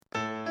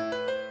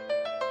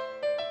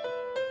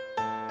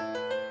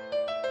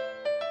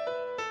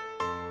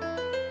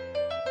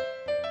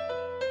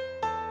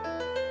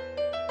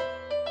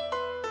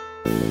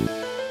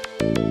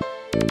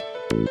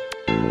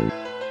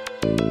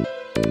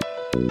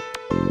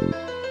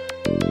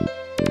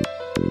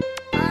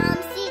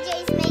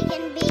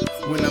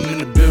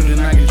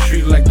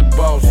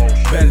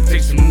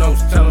take some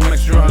notes, tell them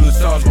extra on the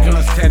sauce.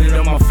 Guns tatted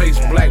on my face,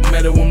 black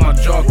metal in my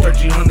jaw.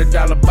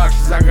 $1,300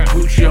 boxes, I got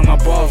Gucci on my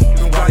balls.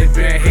 Why they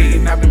been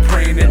hating, I've been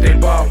praying that they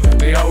ball.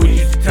 They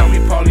always used to tell me,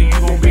 Paulie,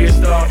 you gon' be a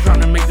star.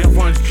 Tryna make the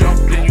ones jump,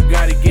 then you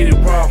gotta get it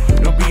raw.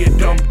 Don't be a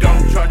dumb,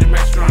 charge them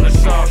extra on the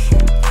sauce.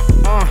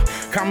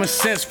 Common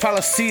sense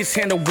policies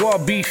handle war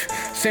beef.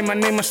 Say my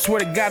name, I swear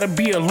to God, it'll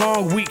be a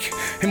long week.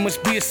 It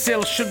must be a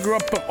sale of sugar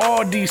up in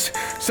all these.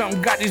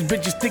 Something got these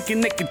bitches thinking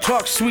they can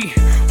talk sweet.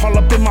 All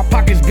up in my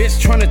pockets, bitch,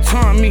 tryna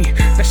taunt me.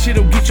 That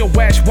shit'll get your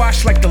ass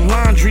washed like the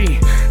laundry.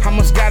 I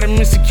must got them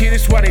insecure,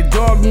 that's why they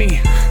dog me.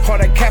 All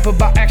that cap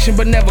about action,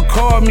 but never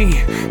called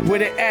me.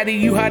 With an addy,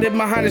 you hide it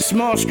behind a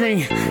small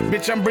screen.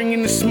 Bitch, I'm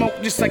bringing the smoke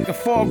just like a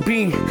fog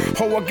beam.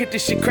 Oh, I get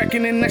this shit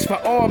cracking and that's by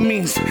all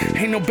means.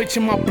 Ain't no bitch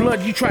in my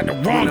blood, you tried the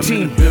wrong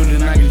team. In the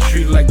building, I get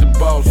treated like the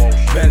boss.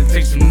 Better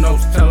take some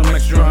notes, tell them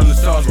extra on the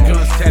sauce.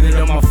 Guns tatted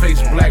on my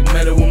face, black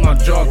metal in my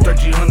jaw.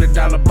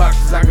 $1,300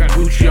 boxes, I got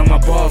Gucci on my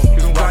balls.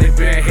 Why they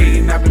been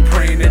hating, I've been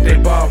praying that they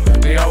ball.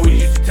 They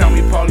always used to tell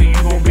me, Paulie,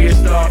 you gon' be a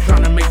star.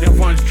 Tryna make the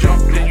ones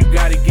jump, then you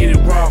gotta get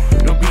it raw.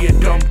 Don't be a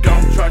dumb,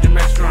 charge them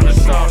extra on the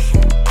sauce.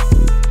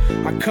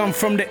 I come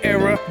from the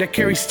era that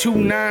carries 2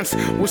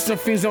 9s with some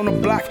fiends on the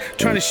block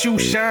trying to shoot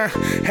shine.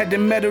 Had the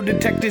metal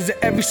detectors at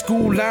every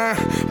school line.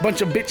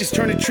 Bunch of bitches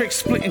turning tricks,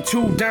 splitting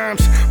 2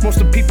 dimes. Most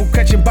of the people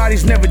catching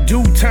bodies never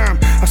do time.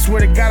 I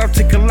swear to God, I'll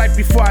take a life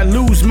before I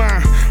lose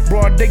mine.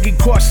 Broad, they get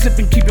caught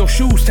slipping, keep your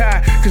shoes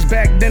tied. Cause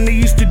back then they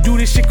used to do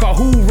this shit called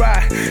who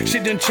ride.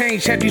 Shit done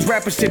changed, had these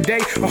rappers today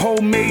a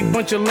homemade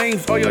bunch of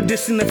lames. All y'all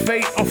dissing the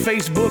fate on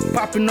Facebook,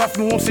 popping off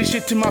and won't say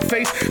shit to my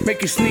face.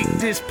 Make it sneak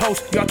this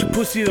post, y'all too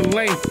pussy to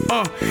lame.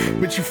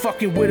 But you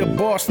fucking with a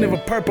boss, never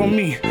perp on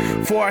me.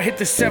 Before I hit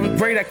the 7th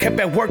grade, I kept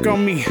at work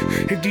on me.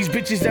 If these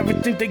bitches ever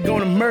think they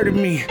gonna murder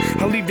me,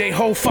 I'll leave they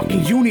whole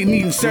fucking unit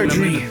needing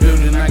surgery. In the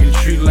building, I get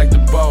treated like the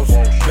boss.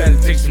 Better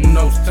take some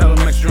notes, tell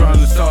them extra on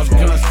the sauce.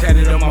 Guns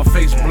tatted on my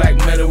face, black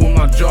metal in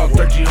my jaw.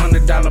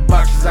 $1,300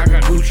 boxes, I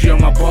got Gucci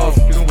on my balls.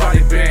 Why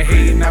they been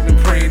hating, I've been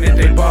praying that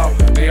they ball.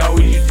 They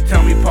always used to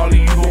tell me,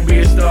 Paulie, you gon' be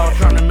a star.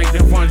 Tryna make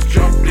the ones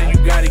jump, then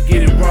you gotta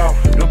get it raw.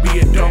 Don't be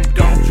a dumb,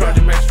 charge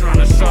them extra on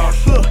the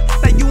sauce. Look,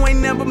 like you ain't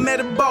never met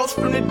a boss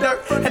from the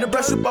dirt. Had to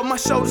brush up on my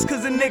shoulders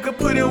cause a nigga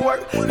put in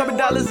work. Couple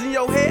dollars in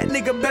your head,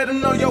 nigga better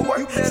know your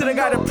work. Said I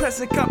got a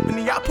pressing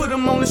company, I put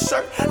them on the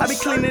shirt. I be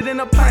cleaner than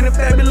a pint of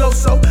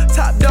Fabuloso.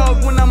 Top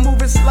dog when I'm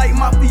moving, like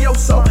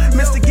mafioso.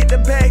 Mr. Get the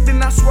bag,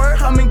 then I swear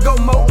I'm in go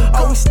mode.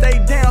 Always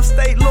stay down,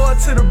 stay loyal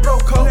to the bro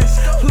code.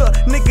 Look,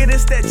 nigga,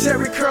 this that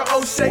Jerry Curl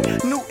O'Shea.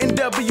 New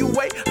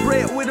NWA,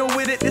 bread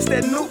with it, this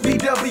that new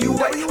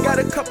BWA. Got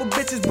a couple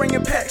bitches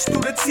bringing packs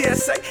through the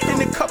TSA.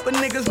 And a couple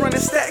niggas running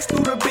stacks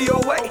through the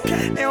BOA.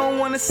 They don't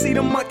wanna see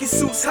the monkey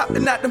suits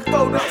hopping out them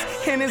photos.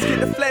 Hands get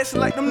the flash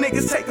like them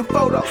niggas taking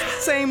photos.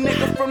 Same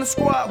nigga from the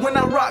squad when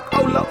I rock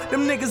Olo.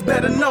 Them niggas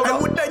better know though.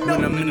 What they know?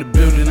 When I'm in the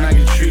building, I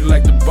get treated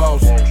like the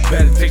boss.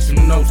 Better take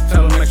some notes,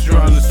 tell them extra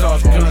on the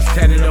sauce. Guns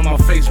tatted on my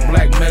face,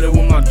 black metal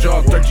in my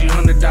jaw.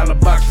 $1,300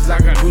 boxes, I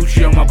got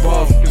Gucci on my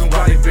balls.